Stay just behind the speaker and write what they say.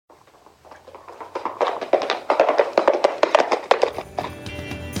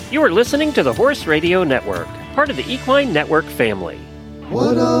You are listening to the Horse Radio Network, part of the Equine Network family.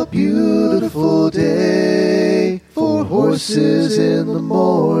 What a beautiful day for horses in the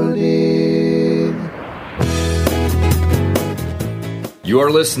morning. You are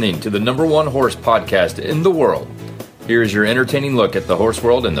listening to the #1 horse podcast in the world. Here is your entertaining look at the horse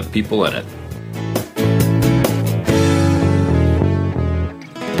world and the people in it.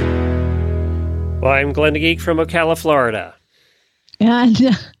 Well, I'm Glenn the Geek from Ocala, Florida. And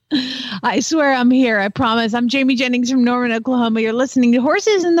I swear I'm here. I promise. I'm Jamie Jennings from Norman, Oklahoma. You're listening to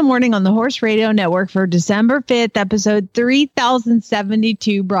Horses in the Morning on the Horse Radio Network for December 5th, episode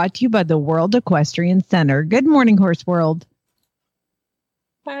 3072, brought to you by the World Equestrian Center. Good morning, Horse World.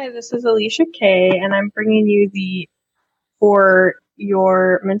 Hi, this is Alicia Kay, and I'm bringing you the For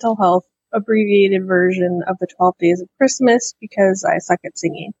Your Mental Health abbreviated version of the 12 Days of Christmas because I suck at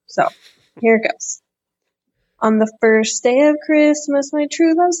singing. So, here it goes. On the first day of Christmas, my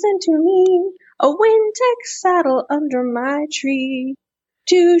true love sent to me a Wintec saddle under my tree.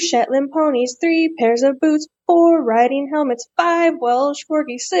 2 Shetland ponies, 3 pairs of boots, 4 riding helmets, 5 Welsh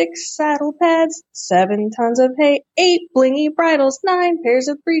corgis, 6 saddle pads, 7 tons of hay, 8 blingy bridles, 9 pairs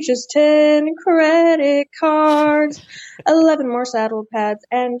of breeches, 10 credit cards, 11 more saddle pads,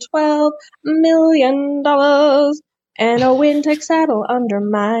 and $12 million, and a Wintec saddle under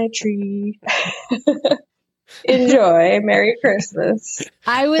my tree. Enjoy. Merry Christmas.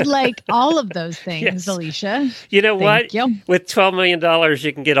 I would like all of those things, Yes. Alicia. You know Thank what? you. With $12 million,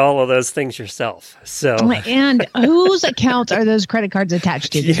 you can get all of those things yourself. So, And whose accounts are those credit cards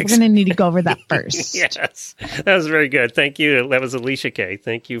attached to? 'Cause we're going to need to go over that first. yes, that was very good. Thank you. That was Alicia Kay.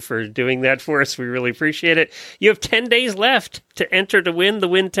 Thank you for doing that for us. We really appreciate it. You have 10 days left to enter to win the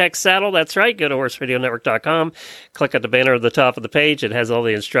Wintec saddle. That's right. Go to horseradionetwork.com. Click on the banner at the top of the page. It has all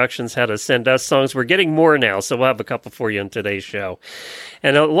the instructions how to send us songs. We're getting more now, so we'll have a couple for you in today's show.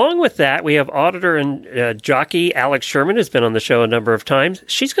 And along with that, we have auditor and jockey Alex Sherman, who's been on the show a number of times.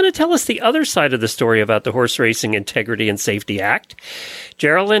 She's going to tell us the other side of the story about the Horse Racing Integrity and Safety Act.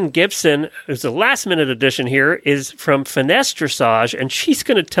 Geraldine Gibson, who's a last-minute addition here, is from Finesse Dressage, and she's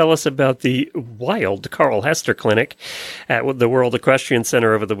going to tell us about the wild Carl Hester Clinic at the World Equestrian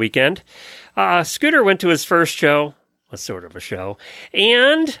Center over the weekend. Scooter went to his first show. A sort of a show.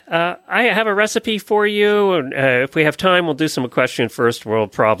 And I have a recipe for you. And, if we have time, we'll do some equestrian first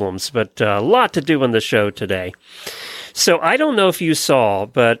world problems. But a lot to do on the show today. So I don't know if you saw,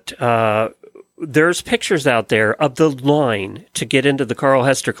 but there's pictures out there of the line to get into the Carl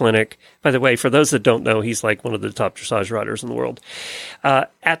Hester Clinic. By the way, for those that don't know, he's like one of the top dressage riders in the world.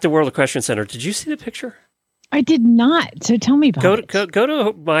 At the World Equestrian Center. Did you see the picture? I did not. So tell me about it. Go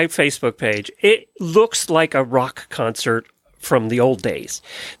to my Facebook page. It looks like a rock concert from the old days.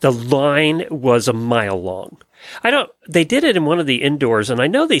 The line was a mile long. They did it in one of the indoors, and I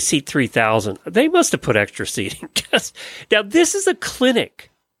know they seat 3,000. They must have put extra seating. Now, this is a clinic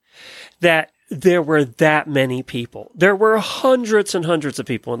that there were that many people. There were hundreds and hundreds of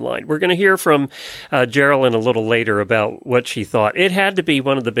people in line. We're going to hear from Geraldine a little later about what she thought. It had to be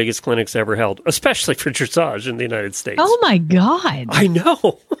one of the biggest clinics ever held, especially for dressage in the United States. Oh, my God. I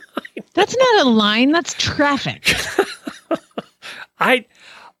know. That's not a line. That's traffic. I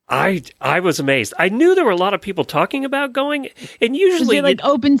was amazed. I knew there were a lot of people talking about going, and usually is it like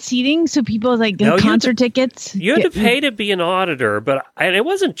open seating so people like get concert tickets? You had to pay to be an auditor, and it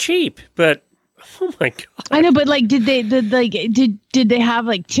wasn't cheap. But oh my God! I know, but like, did they have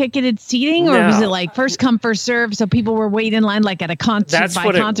like ticketed seating, or was it like first come first serve? So people were waiting in line like at a concert,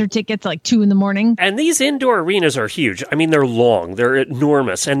 buy concert tickets like 2 a.m. And these indoor arenas are huge. I mean, they're long, they're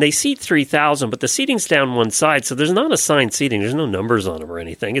enormous, and they seat 3,000. But the seating's down one side, so there's not assigned seating. There's no numbers on them or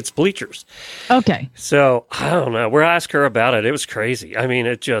anything. It's bleachers. Okay. So I don't know. We'll ask her about it. It was crazy. I mean,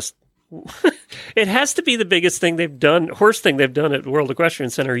 it just. It has to be the biggest thing they've done, horse thing they've done at World Equestrian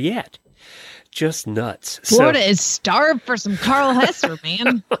Center yet. Just nuts. Florida is starved for some Carl Hester,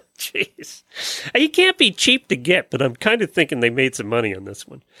 man. Jeez. He can't be cheap to get, but I'm kind of thinking they made some money on this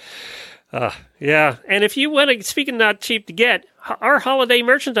one. Yeah. And if you want to, speaking of not cheap to get, our holiday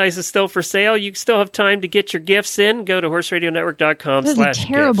merchandise is still for sale. You still have time to get your gifts in. Go to horseradionetwork.com/gifts. That's a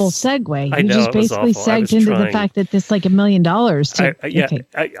terrible segue. I know, just basically segued into the fact that this like $1 million. Our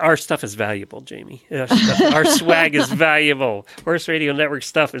stuff is valuable, Jamie. Our swag is valuable. Horse Radio Network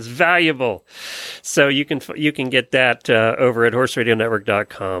stuff is valuable. So you can get that over at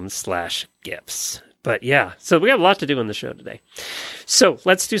horseradionetwork.com/gifts. But yeah, so we have a lot to do on the show today. So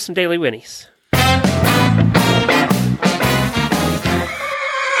let's do some daily whinnies.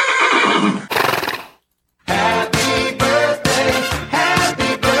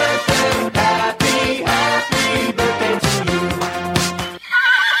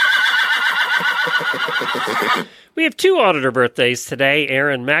 2 auditor birthdays today,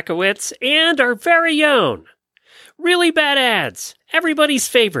 Aaron Makowitz and our very own, really bad ads, everybody's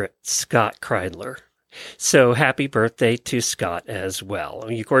favorite, Scott Kreidler. So happy birthday to Scott as well.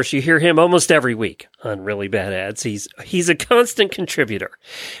 Of course, you hear him almost every week on Really Bad Ads. He's a constant contributor.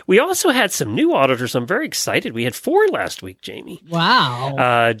 We also had some new auditors. I'm very excited. We had 4 last week, Jamie.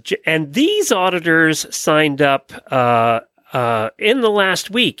 Wow. And these auditors signed up in the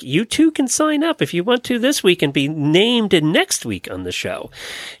last week. You too can sign up if you want to this week and be named next week on the show.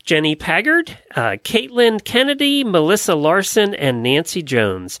 Jenny Paggard, Caitlin Kennedy, Melissa Larson, and Nancy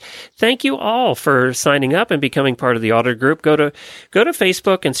Jones. Thank you all for signing up and becoming part of the auditor group. Go to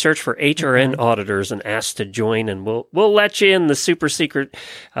Facebook and search for HRN auditors and ask to join, and we'll let you in the super secret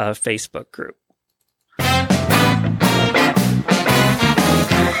Facebook group.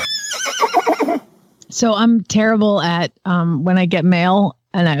 So I'm terrible at when I get mail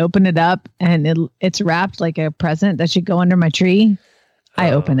and I open it up and it's wrapped like a present that should go under my tree.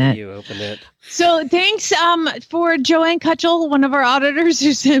 I open it. You open it. So thanks for Joanne Cutchell, one of our auditors,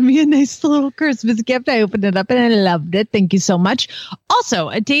 who sent me a nice little Christmas gift. I opened it up and I loved it. Thank you so much. Also,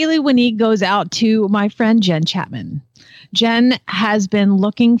 a daily Winnie goes out to my friend Jen Chapman. Jen has been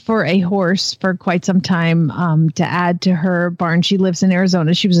looking for a horse for quite some time to add to her barn. She lives in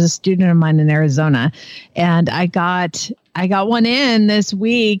Arizona. She was a student of mine in Arizona. And I got one in this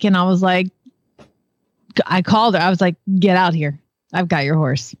week, and I was like, I called her. I was like, get out here. I've got your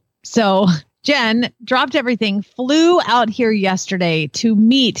horse. So Jen dropped everything, flew out here yesterday to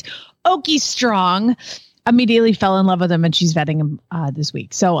meet Okie Strong. Immediately fell in love with him, and she's vetting him this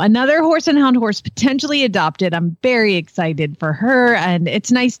week. So another horse and hound horse potentially adopted. I'm very excited for her, and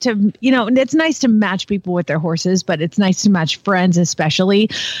it's nice to, it's nice to match people with their horses, but it's nice to match friends especially,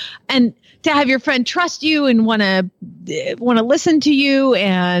 and to have your friend trust you and want to listen to you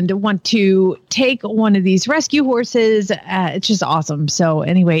and want to take one of these rescue horses. It's just awesome. So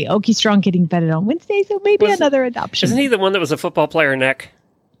anyway, Okie Strong getting vetted on Wednesday, so maybe another adoption. Isn't he the one that was a football player, Nick?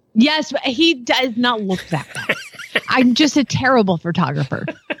 Yes, but he does not look that bad. I'm just a terrible photographer.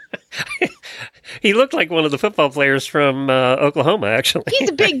 He looked like one of the football players from Oklahoma, actually. He's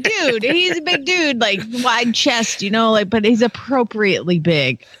a big dude, like wide chest, but he's appropriately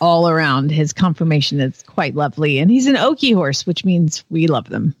big all around. His conformation is quite lovely. And he's an Okie horse, which means we love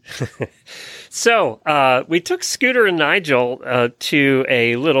them. So we took Scooter and Nigel to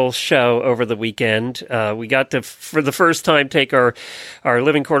a little show over the weekend. We got to, for the first time, take our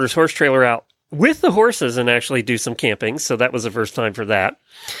living quarters horse trailer out with the horses and actually do some camping. So that was the first time for that.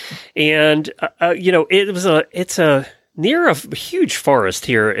 And, it's near a huge forest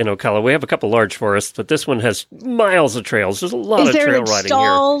here in Ocala. We have a couple large forests, but this one has miles of trails. There's a lot of trail riding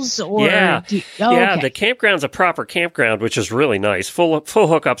stalls here. Or yeah, okay. The campground's a proper campground, which is really nice. Full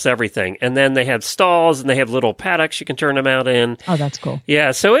hookups, everything. And then they have stalls and they have little paddocks you can turn them out in. Oh, that's cool.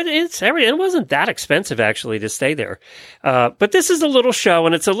 Yeah, so it's everything. It wasn't that expensive actually to stay there. But this is a little show,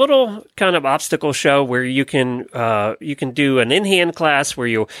 and it's a little kind of obstacle show where you can do an in-hand class where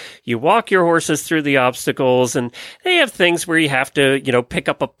you walk your horses through the obstacles, and they have things where you have to, pick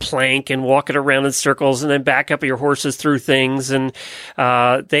up a plank and walk it around in circles and then back up your horses through things. And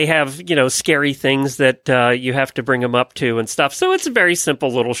they have, scary things that you have to bring them up to and stuff. So it's a very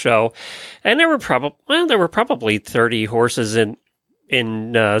simple little show. And there were probably 30 horses in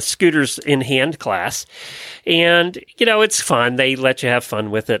Scooter's in-hand class. And, it's fun. They let you have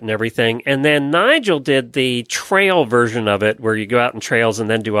fun with it and everything. And then Nigel did the trail version of it where you go out in trails and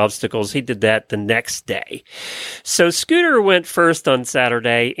then do obstacles. He did that the next day. So Scooter went first on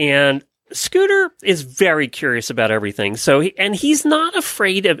Saturday, and Scooter is very curious about everything. So he's not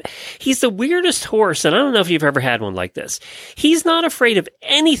afraid of, he's the weirdest horse. And I don't know if you've ever had one like this. He's not afraid of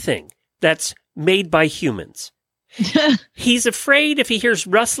anything that's made by humans. He's afraid if he hears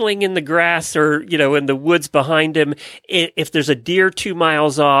rustling in the grass or, in the woods behind him, if there's a deer 2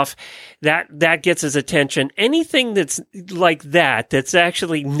 miles off, that gets his attention. Anything that's like that's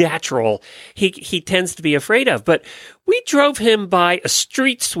actually natural, he tends to be afraid of. But we drove him by a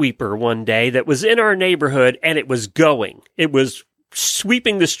street sweeper one day that was in our neighborhood, and it was going. It was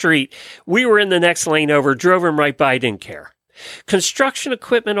sweeping the street. We were in the next lane over, drove him right by, didn't care. Construction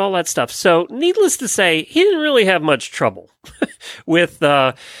equipment, all that stuff. So needless to say, he didn't really have much trouble with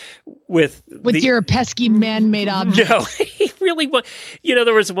your pesky man-made object. No, he really was.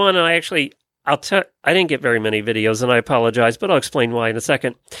 There was one, and I actually I didn't get very many videos, and I apologize, but I'll explain why in a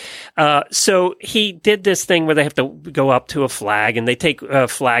second. So he did this thing where they have to go up to a flag, and they take a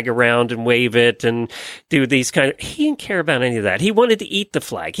flag around and wave it and do these he didn't care about any of that. He wanted to eat the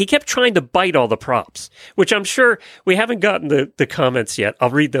flag. He kept trying to bite all the props, which I'm sure we haven't gotten the comments yet. I'll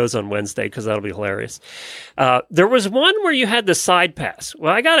read those on Wednesday because that'll be hilarious. There was one where you had the side pass.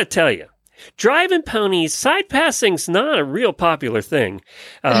 Well, I got to tell you, driving ponies, side passing's not a real popular thing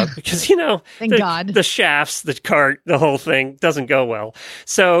because, Thank God. The shafts, the cart, the whole thing doesn't go well.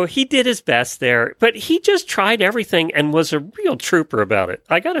 So he did his best there, but he just tried everything and was a real trooper about it.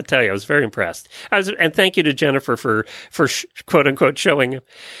 I got to tell you, I was very impressed. And thank you to Jennifer for quote unquote showing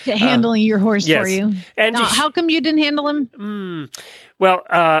handling your horse yes. for you. And now, how come you didn't handle him?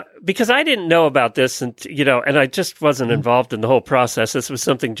 Well, because I didn't know about this and I just wasn't involved in the whole process. This was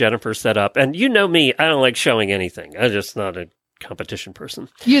something Jennifer set up. And you know me, I don't like showing anything. I'm just not a competition person.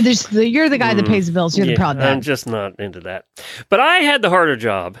 You're the guy that pays the bills. You're the proud dad. I'm just not into that. But I had the harder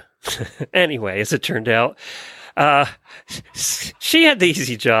job. Anyway, as it turned out. She had the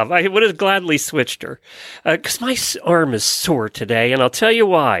easy job. I would have gladly switched her because my arm is sore today. And I'll tell you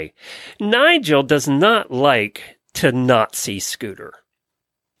why. Nigel does not like to not see Scooter.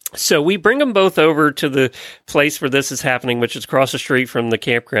 So we bring them both over to the place where this is happening, which is across the street from the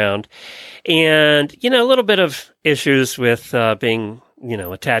campground. And, a little bit of issues with being,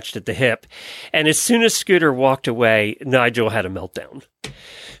 attached at the hip. And as soon as Scooter walked away, Nigel had a meltdown.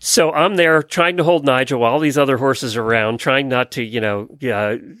 So I'm there trying to hold Nigel while all these other horses are around, trying not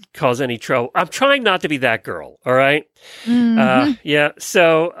to, cause any trouble. I'm trying not to be that girl. All right. Mm-hmm.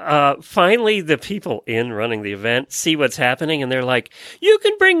 So finally, the people running the event see what's happening, and they're like, "You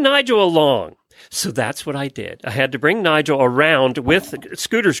can bring Nigel along." So that's what I did. I had to bring Nigel around with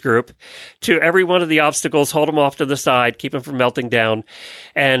Scooter's group to every one of the obstacles, hold him off to the side, keep him from melting down.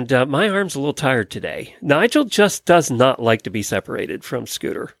 And my arm's a little tired today. Nigel just does not like to be separated from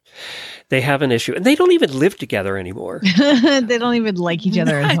Scooter. They have an issue. And they don't even live together anymore. They don't even like each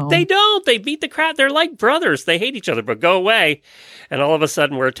other at home. They don't. They beat the crap. They're like brothers. They hate each other, but go away. And all of a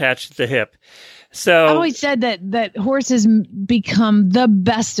sudden, we're attached at the hip. So I've always said that horses become the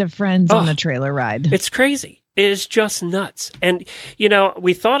best of friends on a trailer ride. It's crazy. It is just nuts. And,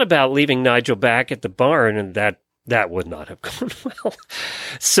 we thought about leaving Nigel back at the barn, and that would not have gone well.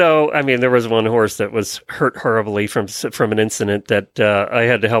 So, there was one horse that was hurt horribly from an incident that I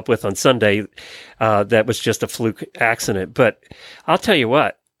had to help with on Sunday. That was just a fluke accident. But I'll tell you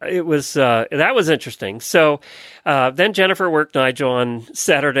what. It was that was interesting. So then Jennifer worked Nigel on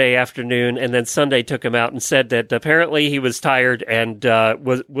Saturday afternoon, and then Sunday took him out and said that apparently he was tired and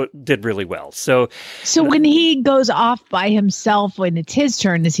did really well. So when he goes off by himself when it's his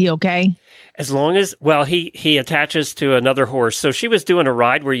turn, is he okay? As long as he attaches to another horse. So she was doing a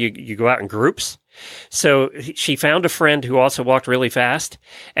ride where you go out in groups. So she found a friend who also walked really fast,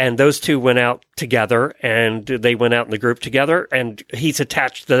 and those two went out together, and they went out in the group together, and he's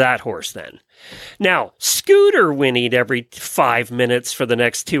attached to that horse then. Now, Scooter whinnied every 5 minutes for the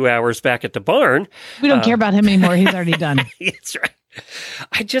next 2 hours back at the barn. We don't care about him anymore. He's already done. That's right.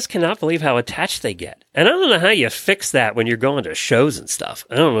 I just cannot believe how attached they get. And I don't know how you fix that when you're going to shows and stuff.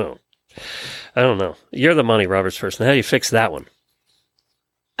 I don't know. You're the Monty Roberts person. How do you fix that one?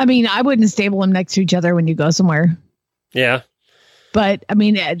 I wouldn't stable them next to each other when you go somewhere. Yeah. But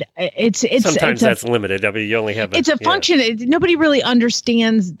it's sometimes that's limited. You only have it's a function. Nobody really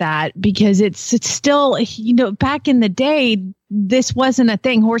understands that because it's still, back in the day, this wasn't a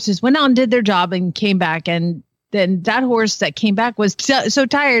thing. Horses went out and did their job and came back, and then that horse that came back was so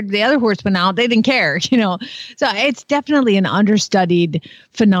tired. The other horse went out. They didn't care, So it's definitely an understudied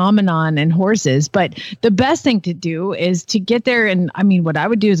phenomenon in horses. But the best thing to do is to get there. And what I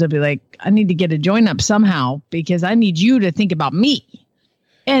would do is I'd be like, I need to get a join up somehow because I need you to think about me.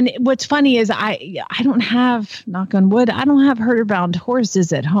 And what's funny is I don't have, knock on wood, I don't have herder-bound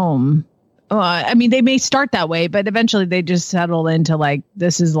horses at home. They may start that way, but eventually they just settle into like,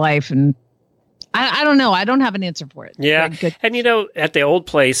 this is life, and I don't know. I don't have an answer for it. Yeah. And, at the old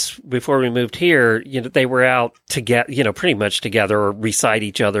place before we moved here, they were out together, pretty much together or beside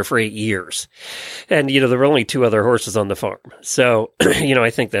each other for 8 years. And, there were only 2 other horses on the farm. So, I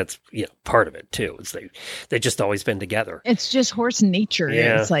think that's, part of it too, is they just always been together. It's just horse nature.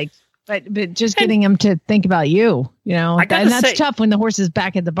 Yeah. It's like, but just getting them to think about you, and that's tough when the horse is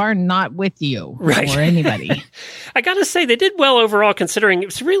back at the barn, not with you or anybody. I got to say, they did well overall, considering it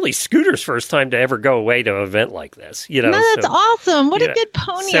was really Scooter's first time to ever go away to an event like this. No, that's awesome. What a good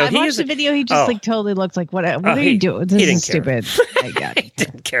pony. I watched the video. He just totally looks like, what are you doing? This is stupid. He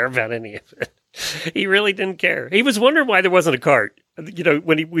didn't care about any of it. He really didn't care. He was wondering why there wasn't a cart.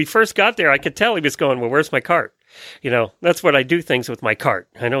 When we first got there, I could tell he was going, well, where's my cart? That's what I do things with my cart.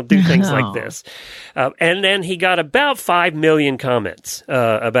 I don't do things like this. And then he got about 5 million comments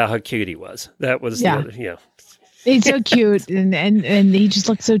about how cute he was. That was, He's so cute, and he just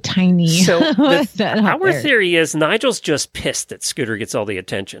looks so tiny. So our theory is Nigel's just pissed that Scooter gets all the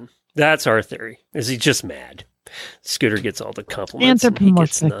attention. That's our theory, is he's just mad. Scooter gets all the compliments.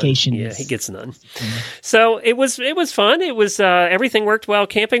 Anthropomorphication. Yeah, he gets none. So it was fun. It was everything worked well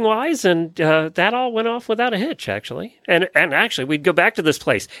camping wise, and that all went off without a hitch, actually. And actually, we'd go back to this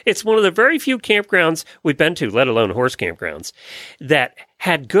place. It's one of the very few campgrounds we've been to, let alone horse campgrounds, that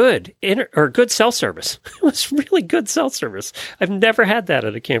had good cell service. It was really good cell service. I've never had that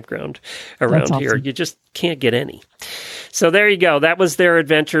at a campground around here. You just can't get any. So there you go. That was their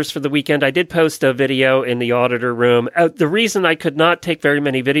adventures for the weekend. I did post a video in the auditor room. The reason I could not take very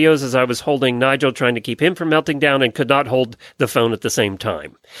many videos is I was holding Nigel, trying to keep him from melting down, and could not hold the phone at the same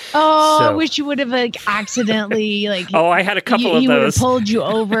time. I wish you would have accidentally I had a couple of those. He would have pulled you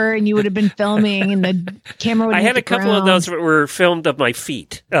over, and you would have been filming, and the camera would have I had a couple of those that were filmed of my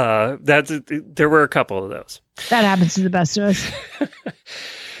feet. There were a couple of those. That happens to the best of us.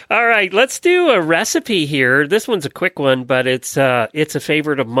 All right, let's do a recipe here. This one's a quick one, but it's a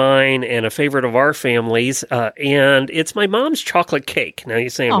favorite of mine and a favorite of our family's, and it's my mom's chocolate cake. Now you're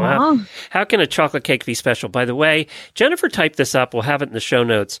saying, well, how can a chocolate cake be special? By the way, Jennifer typed this up. We'll have it in the show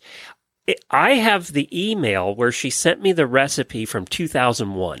notes. I have the email where she sent me the recipe from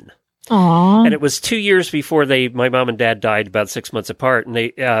 2001. Aww. And it was 2 years before my mom and dad died, about 6 months apart. And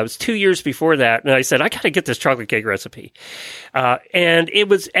it was 2 years before that. And I said, I got to get this chocolate cake recipe. And it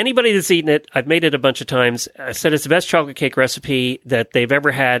was anybody that's eaten it. I've made it a bunch of times. I said it's the best chocolate cake recipe that they've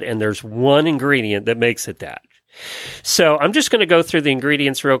ever had. And there's one ingredient that makes it that. So I'm just going to go through the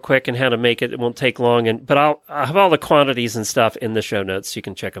ingredients real quick and how to make it. It won't take long. But I'll have all the quantities and stuff in the show notes. So you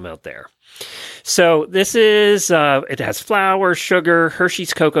can check them out there. So this is, it has flour, sugar,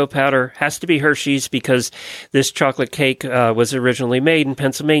 Hershey's cocoa powder. Has to be Hershey's because this chocolate cake was originally made in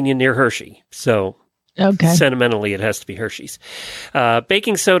Pennsylvania near Hershey. So sentimentally, it has to be Hershey's.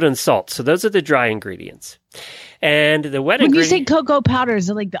 Baking soda and salt. So those are the dry ingredients. And the wet ingredient. When you say cocoa powder, is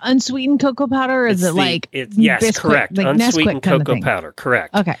it like the unsweetened cocoa powder? Or is yes, Biscuit, correct. Like unsweetened cocoa powder,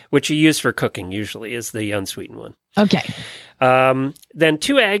 correct. Okay. Which you use for cooking usually is the unsweetened one. Okay. Then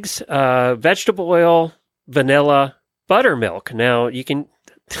 2 eggs, vegetable oil, vanilla, buttermilk. Now you can,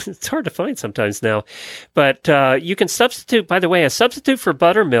 it's hard to find sometimes now, but you can substitute, by the way, a substitute for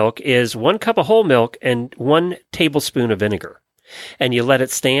buttermilk is 1 cup of whole milk and 1 tablespoon of vinegar. And you let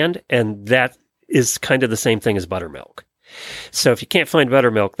it stand, and that is kind of the same thing as buttermilk. So if you can't find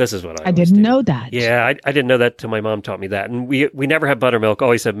buttermilk, this is what I didn't know that. Yeah, I didn't know that till my mom taught me that. And we never had buttermilk,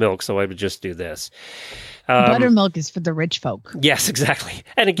 always had milk, so I would just do this. Buttermilk is for the rich folk. Yes, exactly.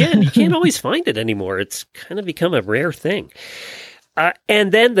 And again, you can't always find it anymore. It's kind of become a rare thing.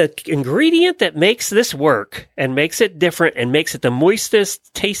 And then the ingredient that makes this work and makes it different and makes it the moistest,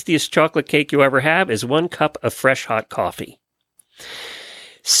 tastiest chocolate cake you ever have is 1 cup of fresh hot coffee.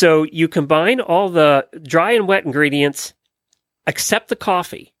 So you combine all the dry and wet ingredients, except the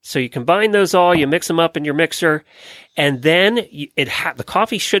coffee. So you combine those all, you mix them up in your mixer, and then the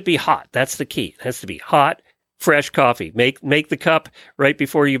coffee should be hot. That's the key. It has to be hot, fresh coffee. Make the cup right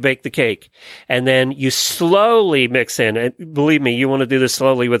before you bake the cake. And then you slowly mix in. And believe me, you want to do this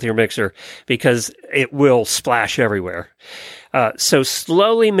slowly with your mixer because it will splash everywhere. So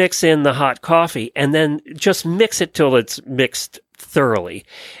slowly mix in the hot coffee and then just mix it till it's mixed thoroughly.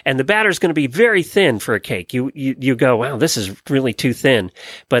 And the batter is going to be very thin for a cake. You go, wow, this is really too thin.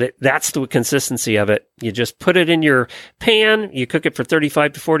 But that's the consistency of it. You just put it in your pan. You cook it for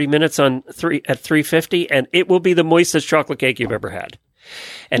 35 to 40 minutes at 350, and it will be the moistest chocolate cake you've ever had.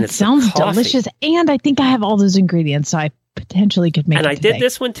 And it sounds delicious. And I think I have all those ingredients, so I potentially could make it today. And I did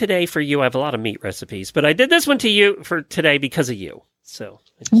this one today for you. I have a lot of meat recipes, but I did this one to you for today because of you. So,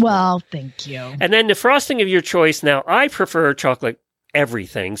 thank you. And then the frosting of your choice. Now, I prefer chocolate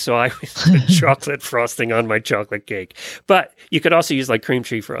everything, so I put chocolate frosting on my chocolate cake. But you could also use like cream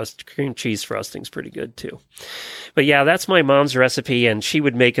cheese frosting's pretty good too. But yeah, that's my mom's recipe, and she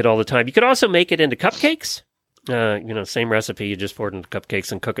would make it all the time. You could also make it into cupcakes. Same recipe, you just pour it into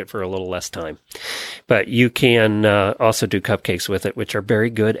cupcakes and cook it for a little less time. But you can also do cupcakes with it, which are very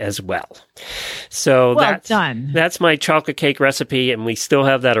good as well. So that's my chocolate cake recipe, and we still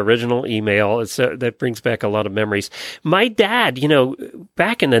have that original email. That brings back a lot of memories. My dad,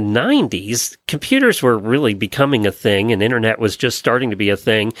 back in the 90s, computers were really becoming a thing, and internet was just starting to be a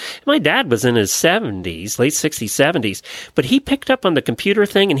thing. My dad was in his 70s, late 60s, 70s, but he picked up on the computer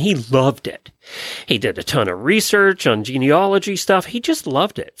thing, and he loved it. He did a ton of research on genealogy stuff. He just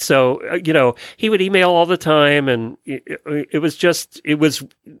loved it. So, he would email all the time, and it was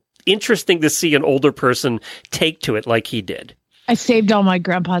interesting to see an older person take to it like he did. I saved all my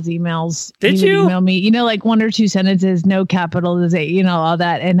grandpa's emails. Did He would you? email me, like 1 or 2 sentences, no capitalization, all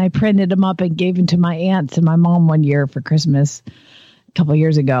that. And I printed them up and gave them to my aunts and my mom one year for Christmas a couple of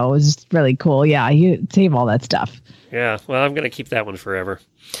years ago. It was really cool. Yeah, you save all that stuff. Yeah, well, I'm going to keep that one forever.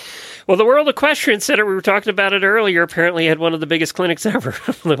 Well, the World Equestrian Center, we were talking about it earlier, apparently had one of the biggest clinics ever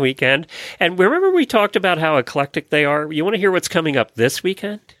on the weekend. And remember we talked about how eclectic they are? You want to hear what's coming up this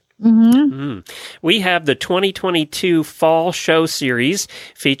weekend? We have the 2022 Fall Show Series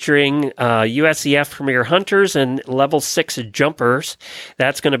featuring USEF Premier Hunters and Level 6 Jumpers.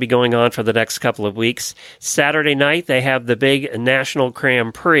 That's going to be going on for the next couple of weeks. Saturday night, they have the big National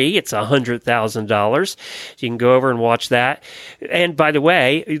Grand Prix. It's $100,000. You can go over and watch that. And by the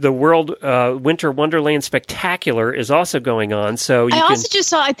way, the World Winter Wonderland Spectacular is also going on. So you also just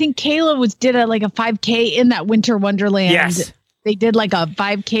saw, I think Kayla did a 5K in that Winter Wonderland. Yes. They did like a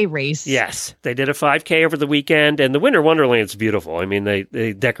 5K race. Yes, they did a 5K over the weekend, and the Winter Wonderland's beautiful. I mean,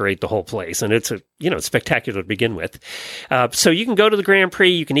 they decorate the whole place, and it's spectacular to begin with. So you can go to the Grand Prix.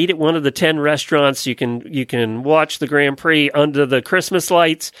 You can eat at one of the 10 restaurants. You can watch the Grand Prix under the Christmas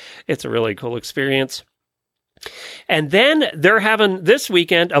lights. It's a really cool experience. And then they're having this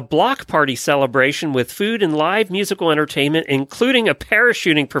weekend a block party celebration with food and live musical entertainment, including a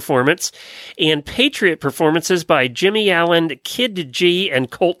parachuting performance and Patriot performances by Jimmy Allen, Kid G,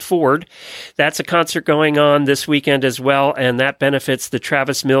 and Colt Ford. That's a concert going on this weekend as well, and that benefits the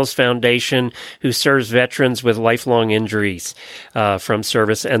Travis Mills Foundation, who serves veterans with lifelong injuries from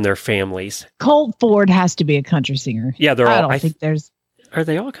service and their families. Colt Ford has to be a country singer. Yeah, they're all. I think there's. Are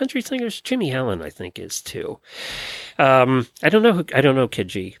they all country singers? Jimmy Allen, I think, is too. I don't know Kid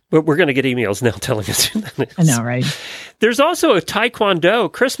G, but we're going to get emails now telling us who that is. I know, right? There's also a Taekwondo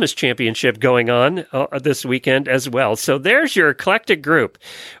Christmas Championship going on this weekend as well. So there's your eclectic group.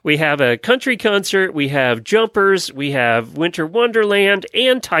 We have a country concert, we have jumpers, we have Winter Wonderland,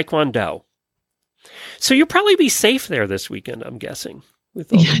 and Taekwondo. So you'll probably be safe there this weekend, I'm guessing,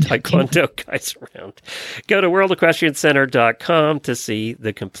 with all the Taekwondo guys around. Go to worldequestriancenter.com to see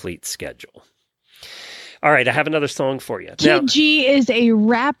the complete schedule. All right, I have another song for you. Kid G is a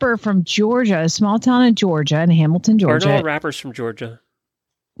rapper from Georgia, a small town in Georgia, in Hamilton, Georgia. Aren't all rappers from Georgia?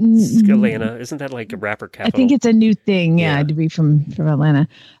 Atlanta. Isn't that like a rapper capital? I think it's a new thing, to be from Atlanta.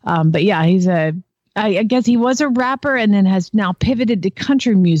 But yeah, I guess he was a rapper and then has now pivoted to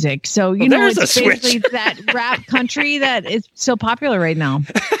country music. So, it's basically that rap country that is so popular right now.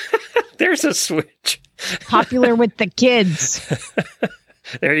 There's a switch. Popular with the kids.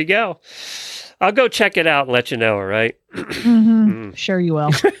 There you go. I'll go check it out and let you know, all right? Sure you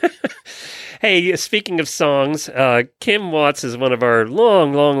will. Hey, speaking of songs, Kim Watts is one of our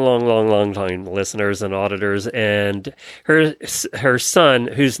long time listeners and auditors, and her son,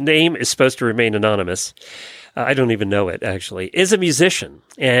 whose name is supposed to remain anonymous, I don't even know it actually, is a musician,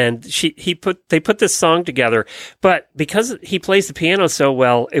 and they put this song together, but because he plays the piano so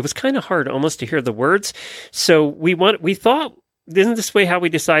well, it was kind of hard almost to hear the words. So we thought. Isn't this way how we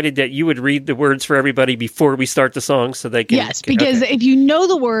decided that you would read the words for everybody before we start the song so they can... Yes, because if you know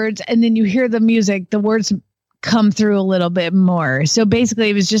the words and then you hear the music, the words come through a little bit more. So basically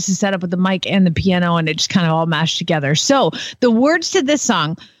it was just a setup with the mic and the piano and it just kind of all mashed together. So the words to this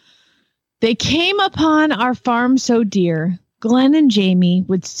song: they came upon our farm so dear, Glenn and Jamie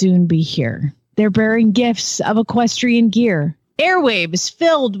would soon be here. They're bearing gifts of equestrian gear, airwaves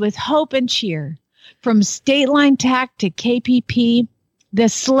filled with hope and cheer. From state line tack to KPP, the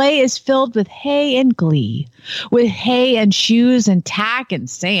sleigh is filled with hay and glee, with hay and shoes and tack and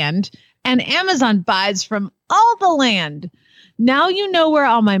sand, and Amazon buys from all the land. Now you know where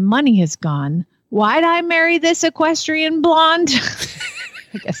all my money has gone. Why'd I marry this equestrian blonde?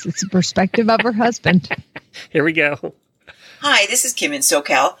 I guess it's a perspective of her husband. Here we go. Hi, this is Kim in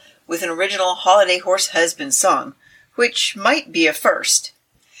SoCal with an original holiday horse husband song, which might be a first.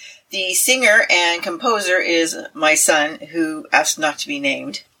 The singer and composer is my son, who asked not to be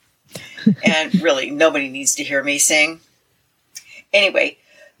named. And really, nobody needs to hear me sing. Anyway,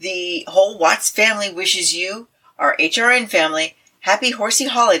 the whole Watts family wishes you, our HRN family, happy horsey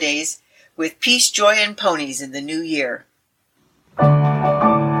holidays with peace, joy, and ponies in the new year. Got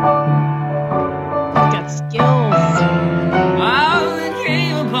skills. I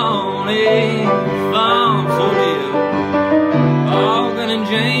came upon a farm so dear. Morgan and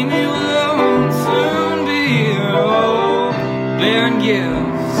Jamie will soon be here, bearing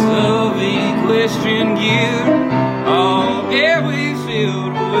gifts of equestrian gear, all airways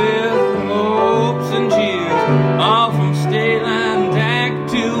filled with more.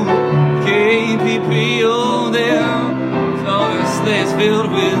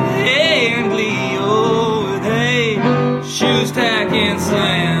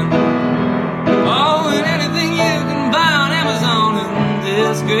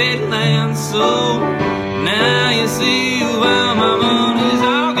 great land sold. Now you see where my money's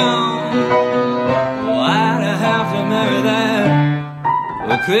all gone. Oh, I'd have to marry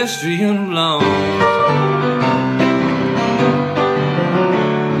that equestrian blonde.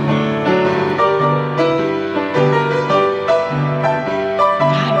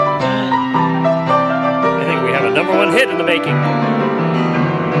 Number one hit in the making.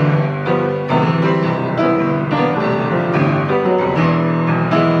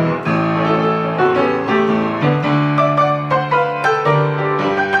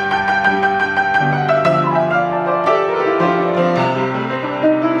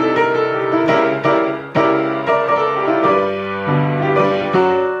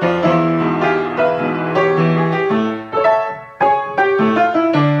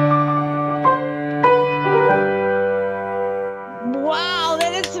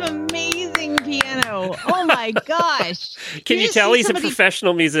 Gosh. Can you tell he's a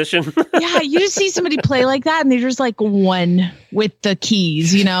professional musician? Yeah, you just see somebody play like that and they're just like one with the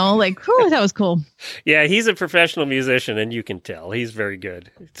keys, you know? Like, whew, that was cool. Yeah, he's a professional musician and you can tell. He's very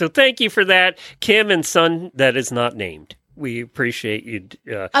good. So thank you for that, Kim and son that is not named. We appreciate you.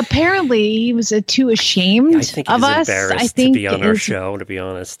 Apparently, he was too ashamed I think of he's us. embarrassed to be on our show, to be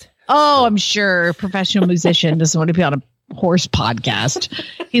honest. Oh, I'm sure a professional musician doesn't want to be on a horse podcast.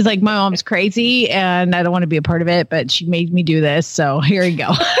 He's like, my mom's crazy and I don't want to be a part of it, but she made me do this. So here we go.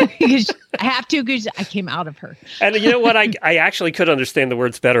 I have to because I came out of her. And you know what? I actually could understand the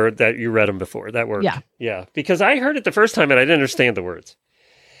words better that you read them before. That worked. Yeah. Because I heard it the first time and I didn't understand the words.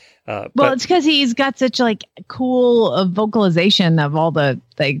 Well, it's because he's got such like cool vocalization of all the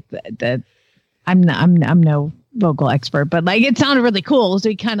I'm no vocal expert, but like it sounded really cool. So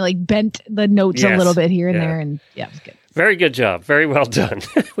he kind of like bent the notes a little bit here and there, and yeah, it was good. Very good job. Very well done.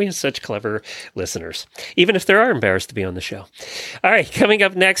 We have such clever listeners, even if they are embarrassed to be on the show. All right, coming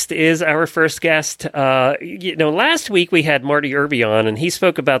up next is our first guest. Last week we had Marty Irby on, and he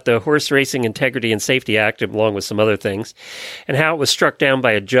spoke about the Horse Racing Integrity and Safety Act, along with some other things, and how it was struck down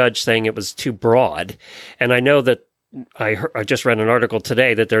by a judge saying it was too broad. And I know that I just read an article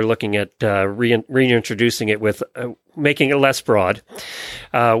today that they're looking at reintroducing it with making it less broad.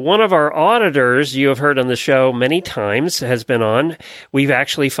 One of our auditors, you have heard on the show many times, has been on. We've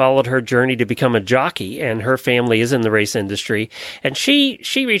actually followed her journey to become a jockey, and her family is in the race industry. And she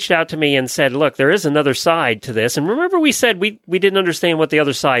reached out to me and said, look, there is another side to this. And remember we said we didn't understand what the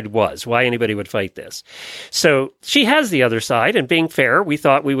other side was, why anybody would fight this. So she has the other side, and being fair, we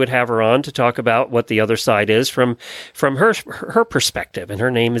thought we would have her on to talk about what the other side is from her perspective. And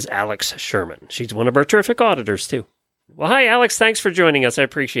her name is Alex Sherman. She's one of our terrific auditors, too. Well, hi, Alex. Thanks for joining us. I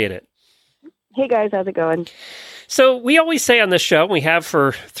appreciate it. Hey, guys. How's it going? So we always say on this show, we have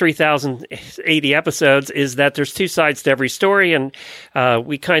for 3,080 episodes, is that there's two sides to every story, and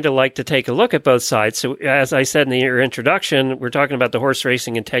we kind of like to take a look at both sides. So as I said in your introduction, we're talking about the Horse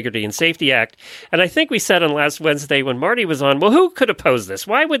Racing Integrity and Safety Act. And I think we said on last Wednesday when Marty was on, well, who could oppose this?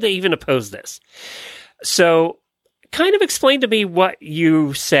 Why would they even oppose this? So kind of explain to me what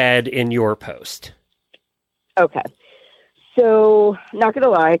you said in your post. Okay. So, not gonna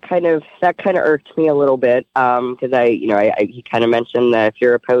lie, that kind of irked me a little bit because he kind of mentioned that if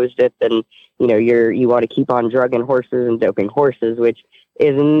you're opposed to it, then you want to keep on drugging horses and doping horses, which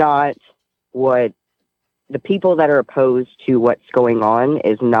is not what the people that are opposed to what's going on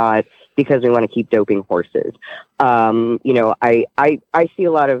is not because we want to keep doping horses. I see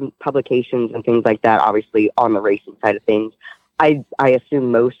a lot of publications and things like that, obviously on the racing side of things. I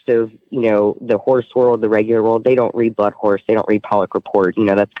assume most of, the horse world, the regular world, they don't read Blood Horse. They don't read Pollock Report.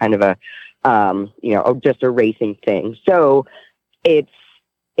 That's kind of just a racing thing. So it's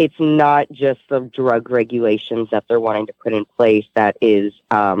not just the drug regulations that they're wanting to put in place that is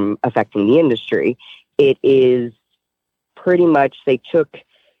affecting the industry. It is pretty much they took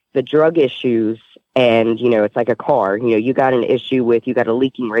the drug issues and, it's like a car. You got an issue with, you got a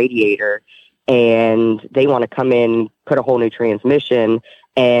leaking radiator, and they want to come in, put a whole new transmission,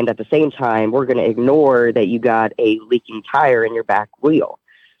 and at the same time, we're going to ignore that you got a leaking tire in your back wheel.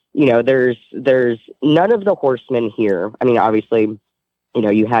 There's none of the horsemen here. I mean, obviously,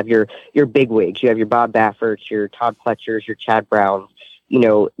 you have your bigwigs, you have your Bob Bafferts, your Todd Pletchers, your Chad Browns.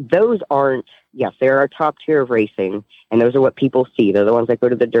 Those aren't, yes, they're our top tier of racing, and those are what people see. They're the ones that go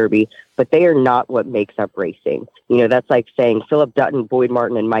to the Derby, but they are not what makes up racing. That's like saying Philip Dutton, Boyd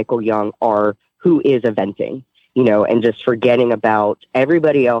Martin, and Michael Young are who is eventing, and just forgetting about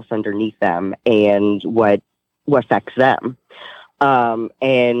everybody else underneath them and what affects them. There's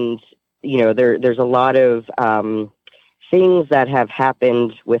a lot of things that have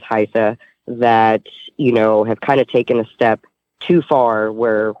happened with HITM that, have kind of taken a step too far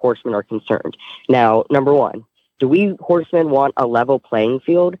where horsemen are concerned. Now, number one, do we horsemen want a level playing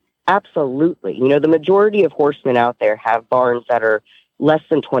field? Absolutely. The majority of horsemen out there have barns that are less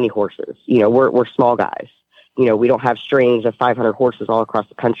than 20 horses. We're small guys. We don't have strings of 500 horses all across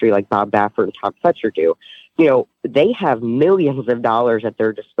the country like Bob Baffert and Tom Fletcher do. They have millions of dollars at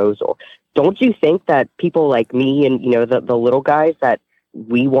their disposal. Don't you think that people like me and, the little guys, that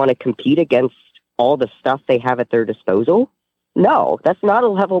we want to compete against all the stuff they have at their disposal? No, that's not a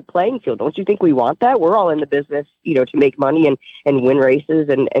level playing field. Don't you think we want that? We're all in the business, to make money and win races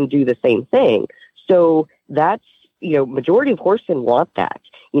and do the same thing. So that's, majority of horsemen want that.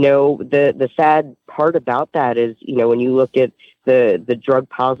 The sad part about that is, when you look at the drug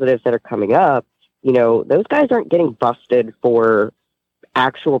positives that are coming up, those guys aren't getting busted for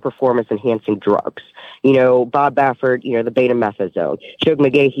actual performance enhancing drugs. Bob Baffert, the betamethasone. Shug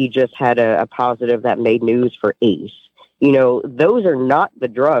McGahee just had a positive that made news for ACE. Those are not the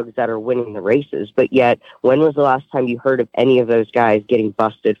drugs that are winning the races, but yet when was the last time you heard of any of those guys getting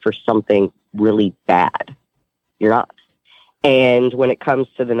busted for something really bad? You're not. And when it comes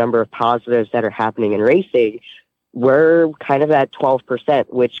to the number of positives that are happening in racing, we're kind of at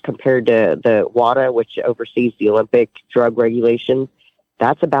 12%, which compared to the WADA, which oversees the Olympic drug regulations,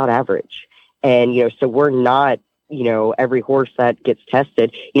 that's about average. And, so we're not, every horse that gets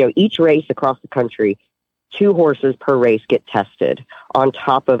tested, each race across the country, 2 horses per race get tested on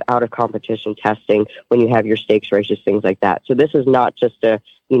top of out of competition testing when you have your stakes races, things like that. So this is not just a,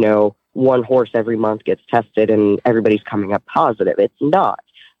 one horse every month gets tested and everybody's coming up positive. It's not.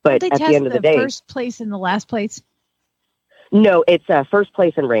 But at the end of the day, first place and the last place? No, it's first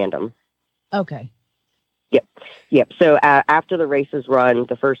place and random. Okay. Yep. So after the race is run,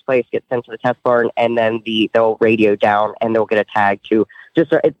 the first place gets sent to the test barn, and then they'll radio down and they'll get a tag to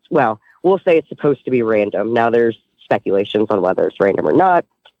we'll say it's supposed to be random. Now there's speculations on whether it's random or not.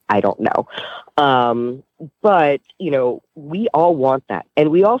 I don't know. But, we all want that.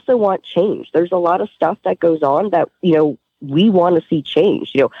 And we also want change. There's a lot of stuff that goes on that, we want to see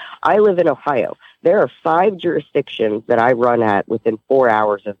change. I live in Ohio. There are 5 jurisdictions that I run at within 4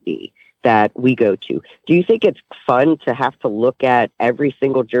 hours of me that we go to. Do you think it's fun to have to look at every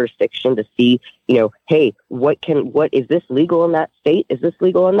single jurisdiction to see, hey, what is this legal in that state? Is this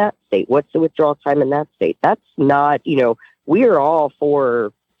legal in that state? What's the withdrawal time in that state? That's not, we are all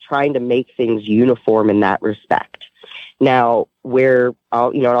for trying to make things uniform in that respect. Now,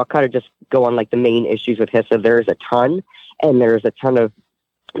 I'll kind of just go on like the main issues with HISA. There's a ton, and there's a ton of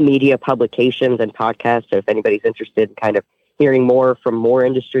media publications and podcasts. So if anybody's interested in kind of hearing more from more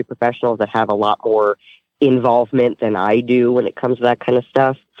industry professionals that have a lot more involvement than I do when it comes to that kind of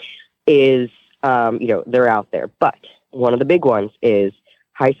stuff, is, they're out there. But one of the big ones is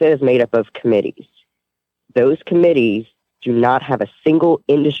HISA is made up of committees. Those committees do not have a single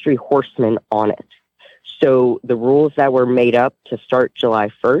industry horseman on it. So the rules that were made up to start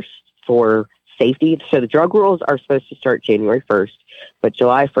July 1st for safety, so the drug rules are supposed to start January 1st, but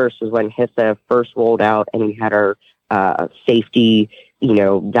July 1st was when HISA first rolled out, and we had our safety,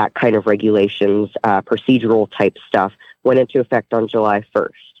 that kind of regulations, procedural type stuff went into effect on July 1st.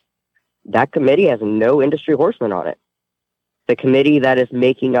 That committee has no industry horseman on it. The committee that is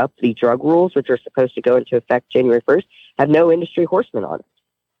making up the drug rules, which are supposed to go into effect January 1st, have no industry horseman on it.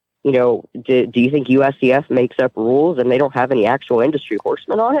 Do you think USCF makes up rules and they don't have any actual industry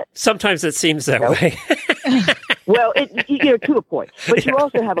horsemen on it? Sometimes it seems that way. Well, to a point. But you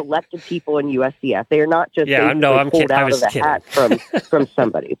also have elected people in USCF. They are not just pulled out of the hat from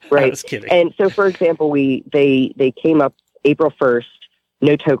somebody, right? I was kidding. And so, for example, they came up April 1st,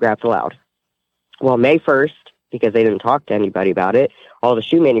 no toe grabs allowed. Well, May 1st, because they didn't talk to anybody about it, all the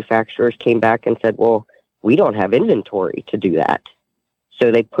shoe manufacturers came back and said, well, we don't have inventory to do that.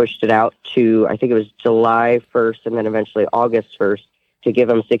 So they pushed it out to, I think it was July 1st and then eventually August 1st to give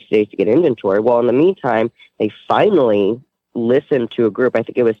them 60 days to get inventory. Well, in the meantime, they finally listened to a group. I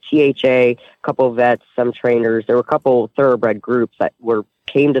think it was THA, a couple of vets, some trainers. There were a couple of thoroughbred groups that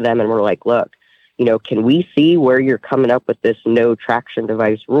came to them and were like, look, can we see where you're coming up with this no traction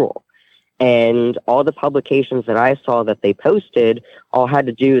device rule? And all the publications that I saw that they posted all had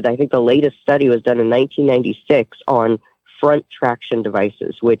to do, I think the latest study was done in 1996 on front traction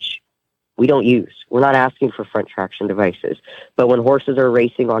devices, which we don't use. We're not asking for front traction devices. But when horses are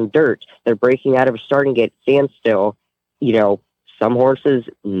racing on dirt, they're breaking out of a starting gate standstill, some horses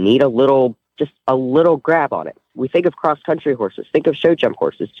need a little grab on it. We think of cross-country horses. Think of show jump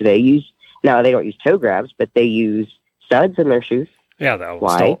horses today. Now, they don't use toe grabs, but they use studs in their shoes. Yeah,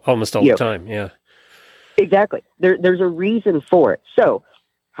 almost all the time, yeah. Exactly. There's a reason for it. So,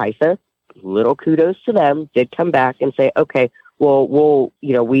 HISA, little kudos to them, did come back and say, okay, well,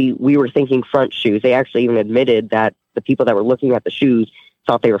 we were thinking front shoes. They actually even admitted that the people that were looking at the shoes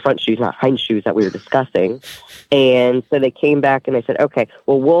thought they were front shoes, not hind shoes that we were discussing. And so they came back and they said, okay,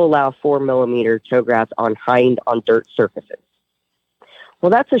 well, we'll allow 4mm toe grabs on dirt surfaces. Well,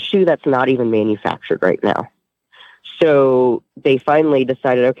 that's a shoe that's not even manufactured right now. So they finally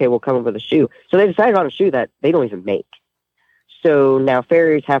decided, okay, we'll come up with a shoe. So they decided on a shoe that they don't even make. So now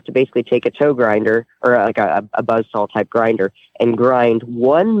farriers have to basically take a toe grinder or like a buzzsaw type grinder and grind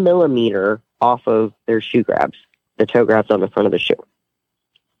 1mm off of their shoe grabs, the toe grabs on the front of the shoe.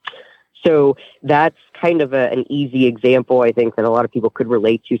 So that's kind of an easy example, I think, that a lot of people could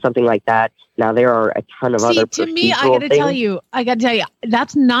relate to, something like that. Now, there are a ton of other to me, I got to tell you,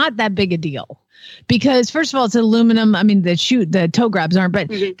 that's not that big a deal. Because first of all, it's aluminum. I mean, the toe grabs aren't, but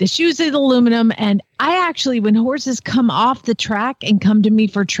the shoes is aluminum. And I actually, when horses come off the track and come to me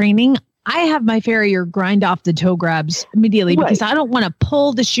for training, I have my farrier grind off the toe grabs immediately because I don't want to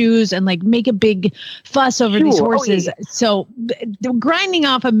pull the shoes and like make a big fuss over these horses. Oh, yeah. So the grinding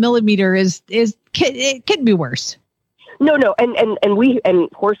off a millimeter it could be worse. No. And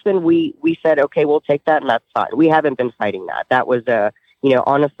horsemen, we said, okay, we'll take that. And that's fine. We haven't been fighting that. That was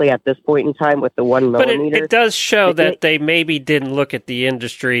honestly, at this point in time with the 1mm. But it does show that they maybe didn't look at the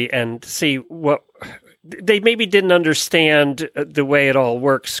industry and see what they maybe didn't understand the way it all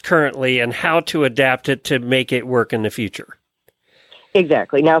works currently and how to adapt it to make it work in the future.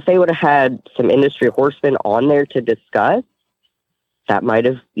 Exactly. Now, if they would have had some industry horsemen on there to discuss, that might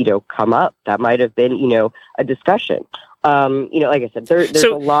have, come up. That might have been, a discussion. Like I said, there's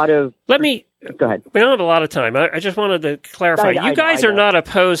a lot of... Go ahead. We don't have a lot of time. I just wanted to clarify. You guys are not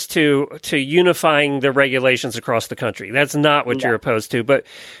opposed to unifying the regulations across the country. That's not what you're opposed to. But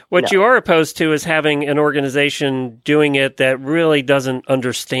what you are opposed to is having an organization doing it that really doesn't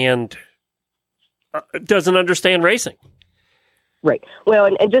understand racing. Right. Well,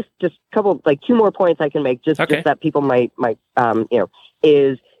 and just a couple, like 2 more points I can make, just that people might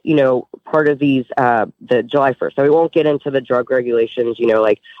is, part of these, the July 1st. So we won't get into the drug regulations,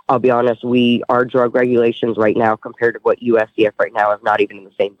 I'll be honest, our drug regulations right now compared to what USCF right now is not even in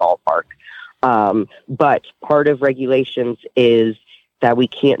the same ballpark. But part of regulations is that we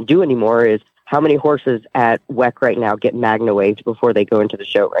can't do anymore is how many horses at WEC right now get Magna waved before they go into the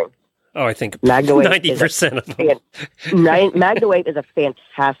show ring. Oh, I think 90% of them. Magna wave is a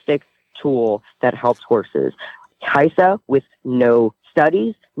fantastic tool that helps horses. HISA, with no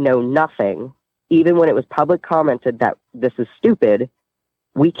studies, no nothing, even when it was public commented that this is stupid,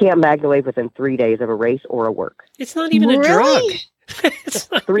 we can't Magna wave within 3 days of a race or a work. It's not even a drug. It's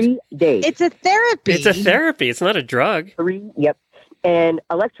 3 days. It's a therapy. It's not a drug. 3, yep. And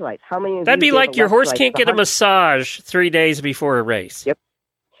electrolytes. How many? That'd be like your horse can't get a massage 3 days before a race. Yep.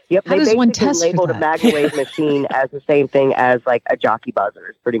 How they does one basically test labeled a Magna wave machine as the same thing as like a jockey buzzer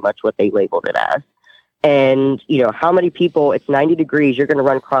is pretty much what they labeled it as. And, how many people, it's 90 degrees, you're going to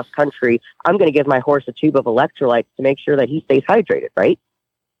run cross country. I'm going to give my horse a tube of electrolytes to make sure that he stays hydrated, right?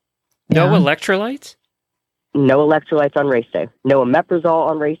 No electrolytes? No electrolytes on race day. No omeprazole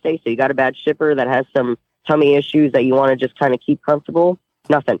on race day. So you got a bad shipper that has some tummy issues that you want to just kind of keep comfortable.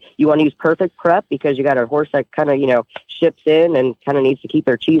 Nothing. You want to use perfect prep because you got a horse that kind of, ships in and kind of needs to keep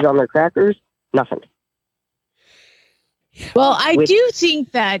their cheese on their crackers. Nothing. Well, I do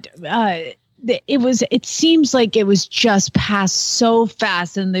think that it seems like it was just passed so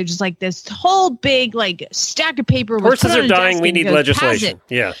fast, and there's just like this whole big like stack of paper. Horses are dying. We need legislation.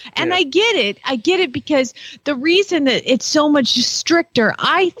 Yeah. And I get it because the reason that it's so much stricter,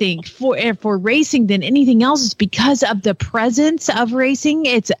 I think, for racing than anything else is because of the presence of racing.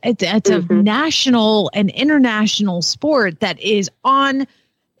 It's a national and international sport that is on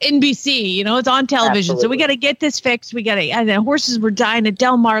NBC, it's on television. Absolutely. So we got to get this fixed. And the horses were dying at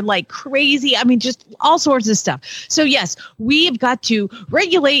Del Mar like crazy. I mean, just all sorts of stuff. So yes, we've got to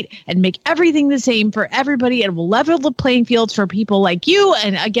regulate and make everything the same for everybody, and we'll level the playing fields for people like you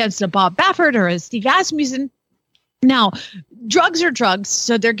and against a Bob Baffert or a Steve Asmussen. Now, drugs are drugs,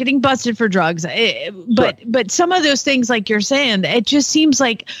 so they're getting busted for drugs. But some of those things, like you're saying, it just seems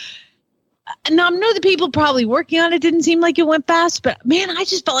like. Now, I know the people probably working on it didn't seem like it went fast, but man, I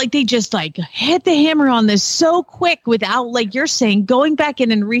just felt like they just like hit the hammer on this so quick without, like you're saying, going back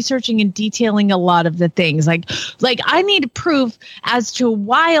in and researching and detailing a lot of the things. Like I need proof as to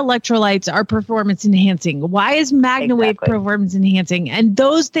why electrolytes are performance enhancing. Why is Magna Wave performance enhancing? And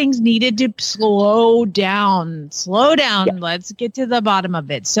those things needed to slow down. Yeah. Let's get to the bottom of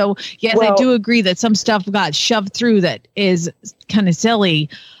it. So yes, I do agree that some stuff got shoved through that is kind of silly.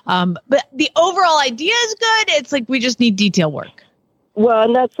 But the overall idea is good. It's like we just need detail work. Well,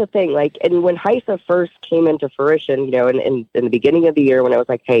 and that's the thing. Like, and when HISA first came into fruition, you know, in the beginning of the year, when I was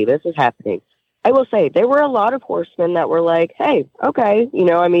like, hey, this is happening, I will say there were a lot of horsemen that were like, hey, okay, you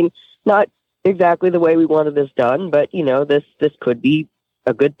know, I mean, not exactly the way we wanted this done, but, you know, this could be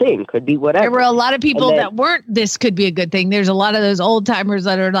a good thing, could be whatever. There were a lot of people that weren't, this could be a good thing. There's a lot of those old timers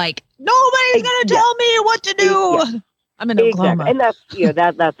that are like, nobody's going to tell me what to do. Yeah. I'm in Oklahoma. And that's, you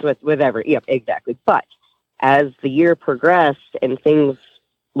know, that's with every, yep, exactly. But as the year progressed and things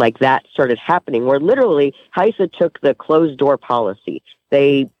like that started happening, where literally HISA took the closed door policy.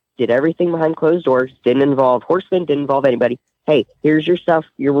 They did everything behind closed doors, didn't involve horsemen, didn't involve anybody. Hey, here's your stuff,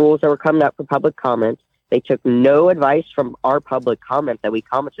 your rules that were coming up for public comment. They took no advice from our public comment that we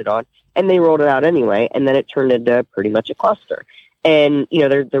commented on, and they rolled it out anyway, and then it turned into pretty much a cluster. And, you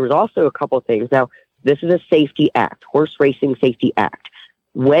know, there was also a couple of things. Now, this is a safety act, Horse Racing Safety Act.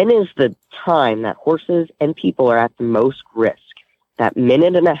 When is the time that horses and people are at the most risk? That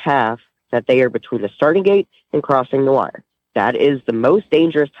minute and a half that they are between the starting gate and crossing the wire. That is the most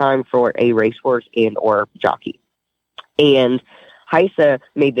dangerous time for a racehorse and or jockey. And HISA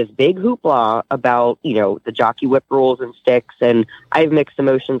made this big hoopla about, you know, the jockey whip rules and sticks, and I have mixed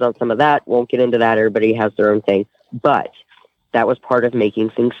emotions on some of that. Won't get into that. Everybody has their own thing. But that was part of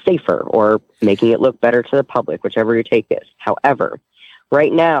making things safer or making it look better to the public, whichever your take is. However,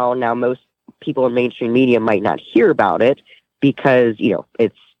 right now most people in mainstream media might not hear about it because, you know,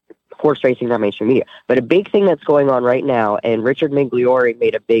 it's horse racing, not mainstream media. But a big thing that's going on right now, and Richard Migliore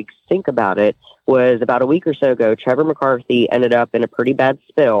made a big stink about it, was about a week or so ago, Trevor McCarthy ended up in a pretty bad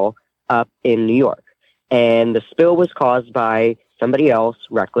spill up in New York. And the spill was caused by somebody else,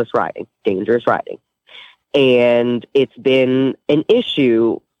 reckless riding, dangerous riding. And it's been an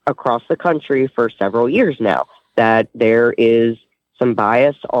issue across the country for several years now that there is some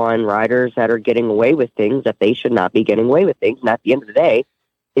bias on riders that are getting away with things that they should not be getting away with things. And at the end of the day,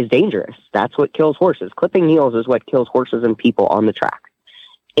 is dangerous. That's what kills horses. Clipping heels is what kills horses and people on the track.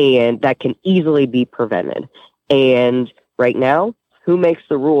 And that can easily be prevented. And right now, who makes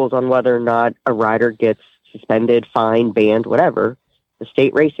the rules on whether or not a rider gets suspended, fined, banned, whatever? The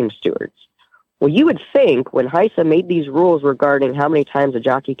state racing stewards. Well, you would think when HISA made these rules regarding how many times a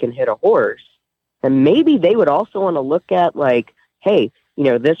jockey can hit a horse, then maybe they would also want to look at, like, hey, you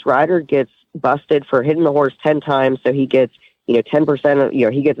know, this rider gets busted for hitting the horse 10 times, so he gets, you know, 10% of, you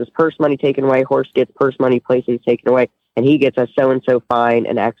know, he gets his purse money taken away, horse gets purse money placings taken away, and he gets a so-and-so fine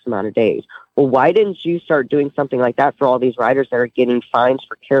in X amount of days. Well, why didn't you start doing something like that for all these riders that are getting fines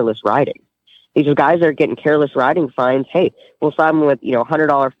for careless riding? These are guys that are getting careless riding fines. Hey, we'll sign them with, you know,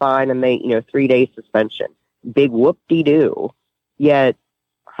 $100 fine and they, you know, 3-day suspension. Big whoop-de-doo. Yet,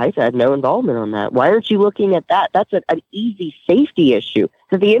 HISA had no involvement on that. Why aren't you looking at that? That's an easy safety issue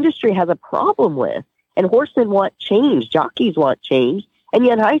that the industry has a problem with. And horsemen want change. Jockeys want change. And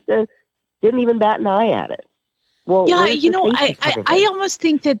yet HISA didn't even bat an eye at it. Well, yeah, you know, I almost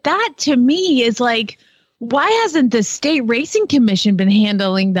think that to me is like, why hasn't the state racing commission been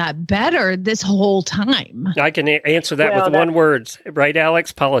handling that better this whole time? I can answer that with one word, right,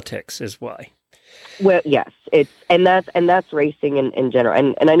 Alex? Politics is why. Well, yes, that's racing in general.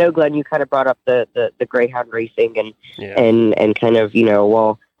 And I know, Glenn, you kind of brought up the greyhound racing and kind of, you know,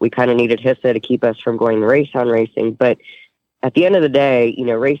 well, we kind of needed HISA to keep us from going to racehound racing. But at the end of the day, you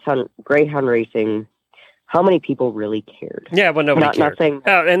know, greyhound racing, how many people really cared? Yeah, well, nobody cared.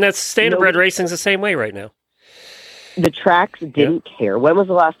 And that's standardbred racing's the same way right now. The tracks didn't care. When was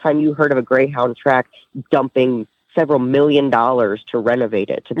the last time you heard of a greyhound track dumping several $1 million to renovate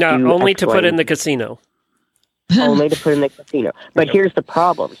it? Only to put in the casino. Only to put in the casino. But here's the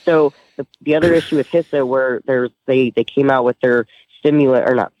problem. So the other issue with HISA, where they came out with their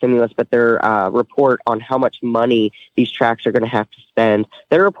their report on how much money these tracks are going to have to spend.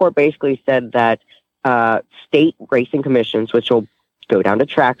 Their report basically said that state racing commissions, which will go down to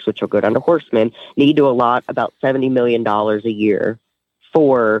tracks, which will go down to horsemen, need to allot about $70 million a year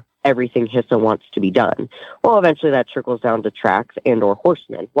for everything HISA wants to be done. Well, eventually that trickles down to tracks and or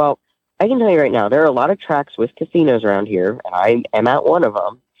horsemen. Well, I can tell you right now, there are a lot of tracks with casinos around here, and I am at one of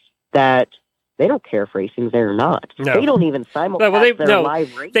them, that they don't care if racing's there or not. No. They don't even simulcast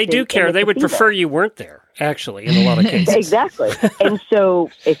live racing. They do care. They would prefer you weren't there, actually, in a lot of cases. Exactly. And so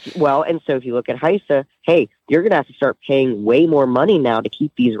if you look at HISA, hey, you're going to have to start paying way more money now to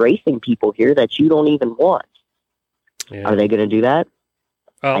keep these racing people here that you don't even want. Yeah. Are they going to do that?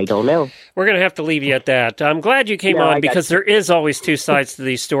 Well, I don't know. We're going to have to leave you at that. I'm glad you came on because there is always two sides to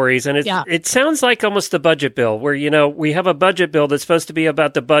these stories. And it sounds like almost a budget bill where, we have a budget bill that's supposed to be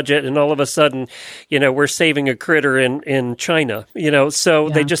about the budget. And all of a sudden, we're saving a critter in China, so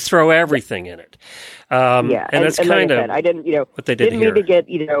they just throw everything in it. And that's kind of I didn't, what they did didn't here. mean to get,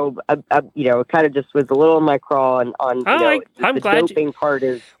 it kind of just was a little in my craw on I'm the glad doping part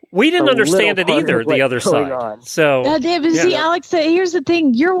is. We didn't understand it either, the other side. On. So, David, see, Alex, here's the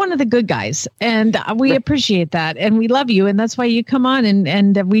thing. You're one of the good guys, and we appreciate that, and we love you, and that's why you come on,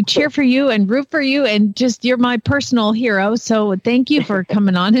 and we cheer for you and root for you, and just you're my personal hero. So thank you for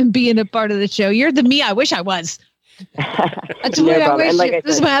coming on and being a part of the show. You're the me I wish I was. That's what I wish.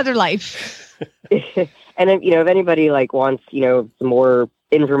 This is my other life. And if anybody wants some more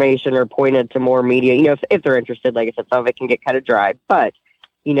information or pointed to more media, if they're interested, like I said, some of it can get kind of dry, but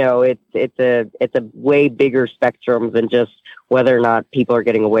it's a way bigger spectrum than just whether or not people are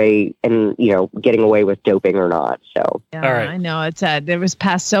getting away with doping or not. So, yeah, all right. I know it was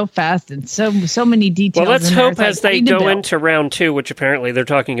passed so fast and so many details. Well, let's hope as they go into round 2, which apparently they're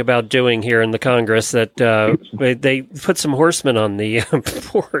talking about doing here in the Congress, that they put some horsemen on the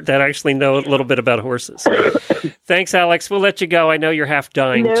board that actually know a little bit about horses. Thanks, Alex. We'll let you go. I know you're half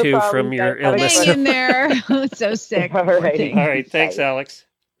dying from your illness. Hang in there. So sick. All right. Thanks, Alex.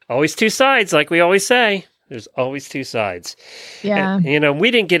 Always two sides, like we always say. There's always two sides. Yeah. And, we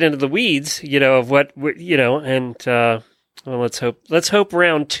didn't get into the weeds, of what, well, let's hope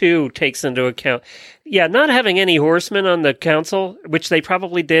round 2 takes into account. Yeah, not having any horsemen on the council, which they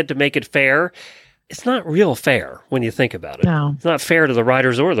probably did to make it fair. It's not real fair when you think about it. No. It's not fair to the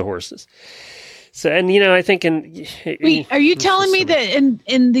riders or the horses. So, and, I think Wait, are you telling me that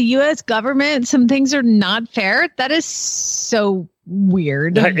in the U.S. government, some things are not fair? That is so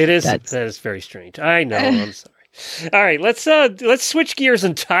weird. It is. That is very strange. I know. I'm sorry. All right, let's switch gears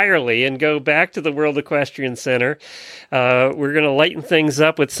entirely and go back to the World Equestrian Center. We're going to lighten things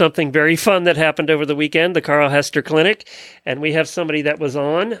up with something very fun that happened over the weekend, the Carl Hester Clinic, and we have somebody that was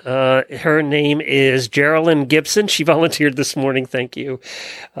on. Her name is Geraldine Gibson. She volunteered this morning. Thank you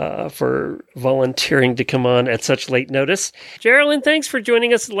for volunteering to come on at such late notice. Geraldine, thanks for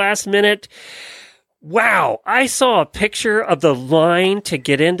joining us last minute. Wow, I saw a picture of the line to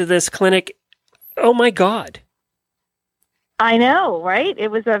get into this clinic. Oh, my God. I know, right? It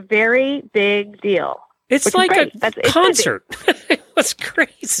was a very big deal. It's like a concert. It was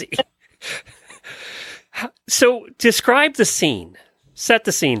crazy. So describe the scene. Set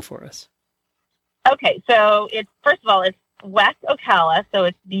the scene for us. Okay, so first of all, it's West Ocala, so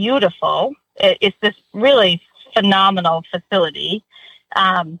it's beautiful. It's this really phenomenal facility.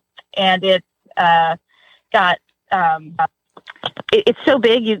 And it's got, it's so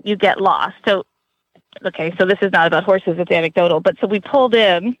big you get lost. So, okay, so this is not about horses, it's anecdotal. But so we pulled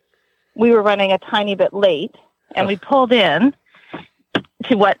in, we were running a tiny bit late, and we pulled in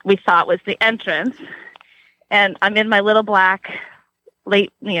to what we thought was the entrance. And I'm in my little black,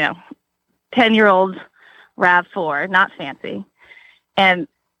 late, 10-year-old RAV4, not fancy. And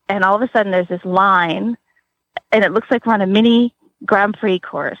all of a sudden there's this line, and it looks like we're on a mini Grand Prix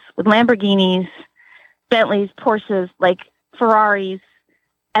course with Lamborghinis, Bentleys, Porsches, Ferraris.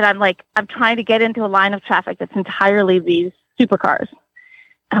 And I'm trying to get into a line of traffic that's entirely these supercars.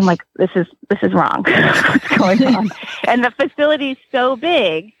 I'm like, this is wrong. What's going on? And the facility's so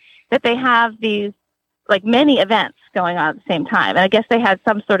big that they have these many events going on at the same time. And I guess they had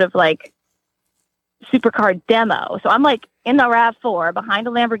some sort of supercar demo. So I'm in the RAV4 behind a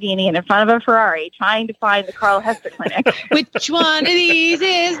Lamborghini and in front of a Ferrari trying to find the Carl Hester Clinic. Which one of these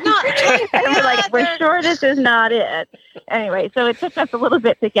is not? And we're sure this is not it. Anyway, so it took us a little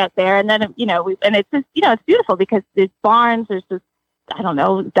bit to get there. And then, and it's just, it's beautiful because there's barns, there's just, I don't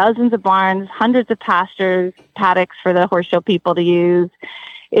know, dozens of barns, hundreds of pastures, paddocks for the horse show people to use.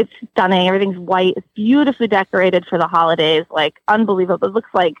 It's stunning. Everything's white. It's beautifully decorated for the holidays. Unbelievable. It looks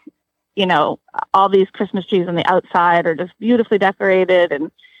like, all these Christmas trees on the outside are just beautifully decorated, and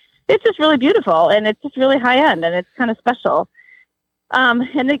it's just really beautiful, and it's just really high end, and it's kind of special.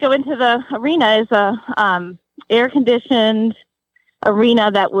 And they go into the arena is a air conditioned arena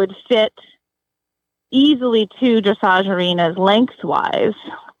that would fit easily 2 dressage arenas lengthwise,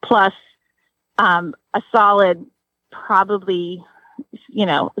 plus a solid, probably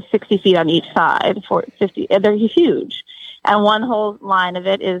 60 feet on each side for 50. They're huge. And one whole line of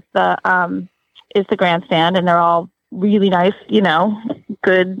it is the grandstand, and they're all really nice,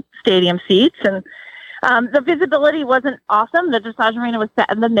 good stadium seats. And the visibility wasn't awesome. The dressage arena was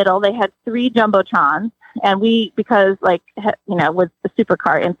set in the middle. They had 3 jumbotrons, and because with the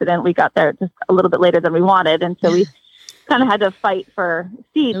supercar incident, we got there just a little bit later than we wanted, and so we kind of had to fight for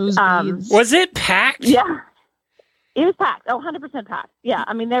seats. Was it packed? Yeah. It was packed. 100% packed. Yeah.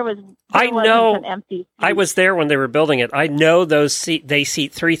 I mean, there was an empty seat. I was there when they were building it. I know they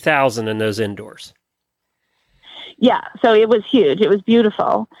seat 3,000 in those indoors. Yeah. So it was huge. It was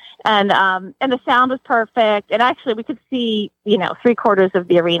beautiful. And the sound was perfect. And actually we could see, 3/4 of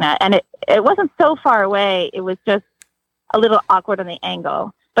the arena, and it wasn't so far away. It was just a little awkward on the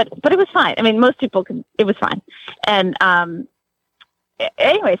angle, but it was fine. I mean, most people it was fine. And,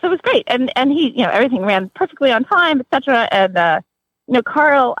 anyway, so it was great. And he, everything ran perfectly on time, etc. And,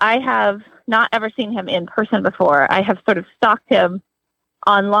 Carl, I have not ever seen him in person before. I have sort of stalked him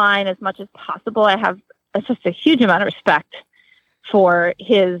online as much as possible. I have just a huge amount of respect for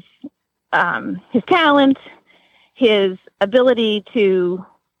his talent, his ability to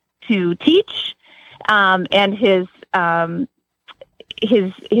teach, and his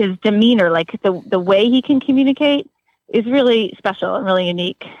demeanor, like the way he can communicate is really special and really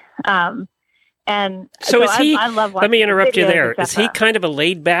unique. And so is he, I love watching. let me interrupt you there. Videos, is he kind of a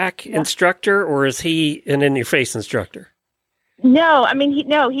laid back instructor, or is he an in your face instructor? No, I mean, he's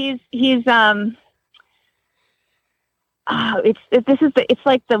he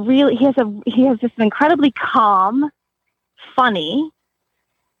has this incredibly calm, funny,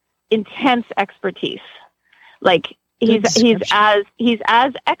 intense expertise. Like he's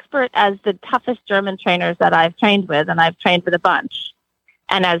as expert as the toughest German trainers that I've trained with, and I've trained with a bunch,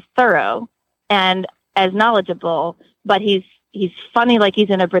 and as thorough and as knowledgeable, but he's funny like he's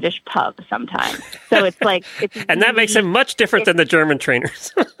in a British pub sometimes. So it's like and that makes him much different than the German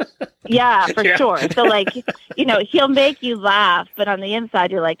trainers. Yeah, for sure. So like, he'll make you laugh, but on the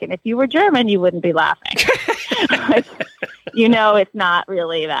inside you're like, and if you were German, you wouldn't be laughing. It's not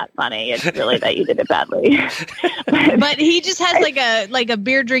really that funny. It's really that you did it badly. But he just has like a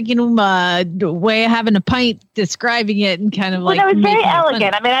beer drinking way of having a pint, describing it, and kind of like. Well, no, it's very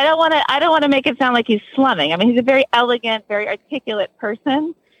elegant. I mean, I don't want to make it sound like he's slumming. I mean, he's a very elegant, very articulate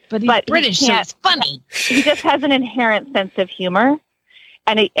person. But he's British, so it's funny. He just has an inherent sense of humor.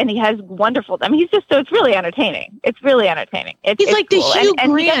 And he has wonderful. I mean, he's just so it's really entertaining. It's really entertaining. He's like cool. the Hugh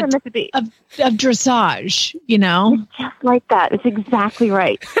and Grant of dressage. It's just like that. It's exactly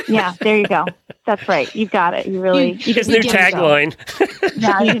right. Yeah, there you go. That's right. You've got it. You really. His new tagline.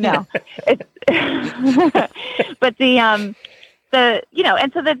 Yeah, But and so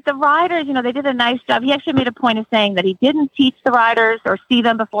the riders, they did a nice job. He actually made a point of saying that he didn't teach the riders or see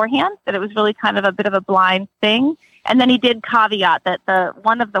them beforehand. That it was really kind of a bit of a blind thing. And then he did caveat that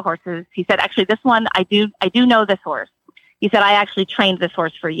one of the horses, he said, actually, this one, I do know this horse. He said, I actually trained this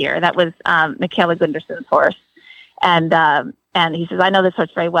horse for a year. That was Michaela Gunderson's horse. And he says, I know this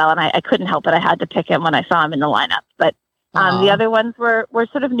horse very well, and I couldn't help it. I had to pick him when I saw him in the lineup. But the other ones were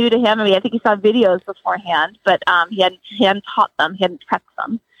sort of new to him. I mean, I think he saw videos beforehand, but he hadn't taught them. He hadn't prepped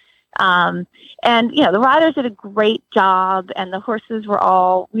them. The riders did a great job, and the horses were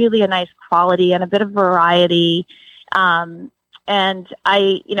all really a nice quality and a bit of variety. And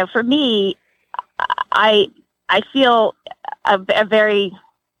for me, I feel I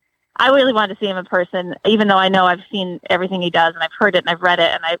really wanted to see him in person, even though I know I've seen everything he does and I've heard it and I've read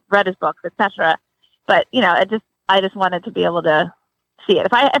it and I've read his books, etc. But, I just wanted to be able to see it.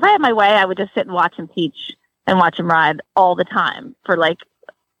 If I had my way, I would just sit and watch him teach and watch him ride all the time for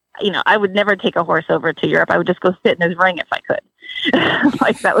I would never take a horse over to Europe. I would just go sit in his ring if I could.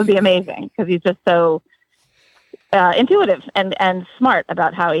 That would be amazing because he's just so intuitive and smart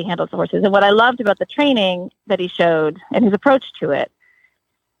about how he handles the horses. And what I loved about the training that he showed and his approach to it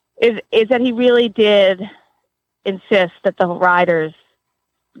is that he really did insist that the riders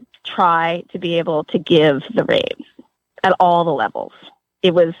try to be able to give the reins at all the levels.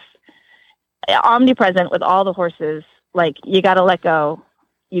 It was omnipresent with all the horses. Like, you got to let go.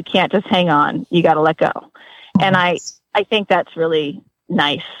 You can't just hang on. You got to let go. And I think that's really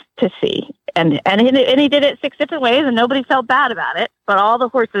nice to see. And he did it 6 different ways, and nobody felt bad about it. But all the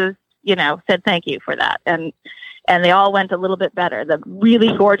horses, said thank you for that. And they all went a little bit better. The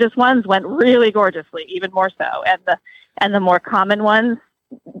really gorgeous ones went really gorgeously, even more so. And the more common ones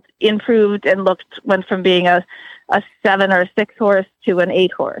improved and went from being a 7 or 6 horse to an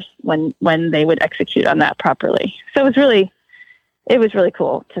 8 horse when they would execute on that properly. So it was really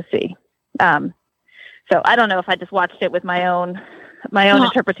cool to see. So I don't know if I just watched it with my own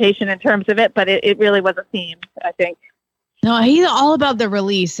interpretation in terms of it, but it really was a theme, I think. No, he's all about the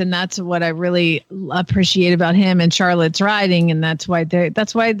release, and that's what I really appreciate about him and Charlotte's riding, and that's why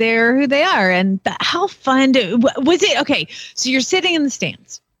they're who they are. And how fun was it? Okay, so you're sitting in the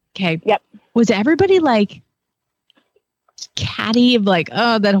stands. Okay. Yep. Was everybody like catty of like,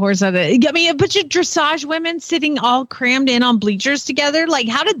 oh, that horse had it. I mean, a bunch of dressage women sitting all crammed in on bleachers together. Like,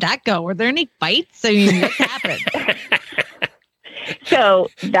 how did that go? Were there any fights? I mean, what happened? So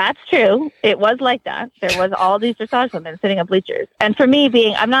that's true. It was like that. There was all these dressage women sitting on bleachers. And for me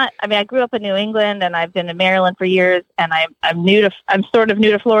I grew up in New England and I've been in Maryland for years, and I'm sort of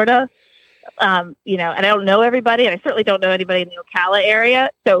new to Florida. And I don't know everybody, and I certainly don't know anybody in the Ocala area.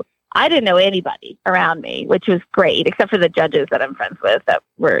 So I didn't know anybody around me, which was great, except for the judges that I'm friends with that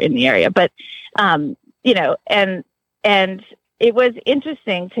were in the area. But, and it was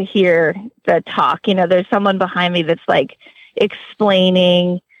interesting to hear the talk. There's someone behind me that's like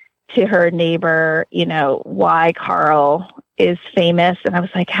explaining to her neighbor, why Carl is famous. And I was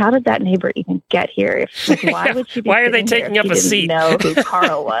like, how did that neighbor even get here? Why would she be why are they taking up a seat? Know who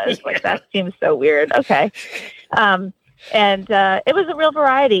Carl was. Like, that seems so weird. Okay. And it was a real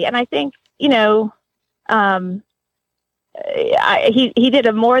variety. And I think, he did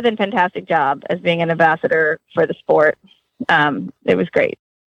a more than fantastic job as being an ambassador for the sport. It was great.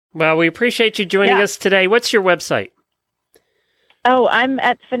 Well, we appreciate you joining us today. What's your website? Oh, I'm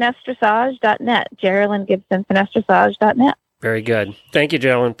at finestreSage.net. Geraldine Gibson, finestreSage.net. Very good. Thank you,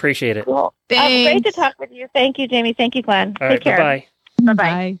 Geraldine. Appreciate it. Cool. Great to talk with you. Thank you, Jamie. Thank you, Glenn. All Take right, care. Bye-bye.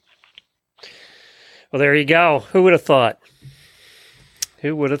 Bye-bye. Well, there you go. Who would have thought?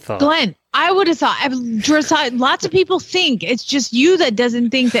 Who would have thought? Glenn, I would have thought. Lots of people think it's just you that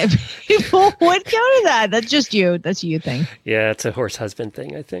doesn't think that people would go to that. That's just you. That's a you thing. Yeah, it's a horse husband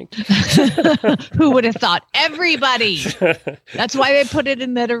thing, I think. Who would have thought? Everybody. That's why they put it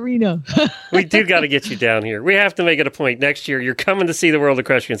in that arena. We do got to get you down here. We have to make it a point. Next year, you're coming to see the World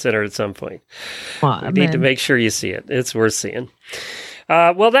Equestrian Center at some point. We need to make sure you see it. It's worth seeing.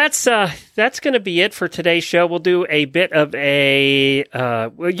 Well, that's going to be it for today's show. We'll do a bit of you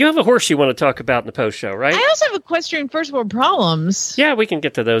have a horse you want to talk about in the post show, right? I also have equestrian first world problems. Yeah, we can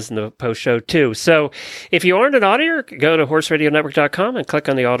get to those in the post show too. So if you aren't an auditor, go to horseradionetwork.com and click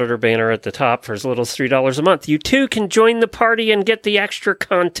on the auditor banner at the top for as little as $3 a month. You too can join the party and get the extra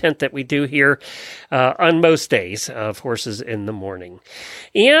content that we do here on most days of Horses in the Morning.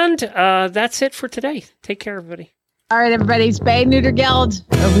 And that's it for today. Take care, everybody. All right, everybody. Spay, neuter, geld.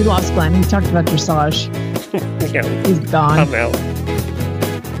 Oh, we lost Glenn. He talked about dressage. Yeah, he's gone. I'm out.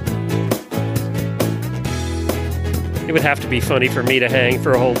 It would have to be funny for me to hang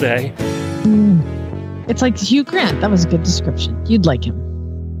for a whole day. It's like Hugh Grant. That was a good description. You'd like him.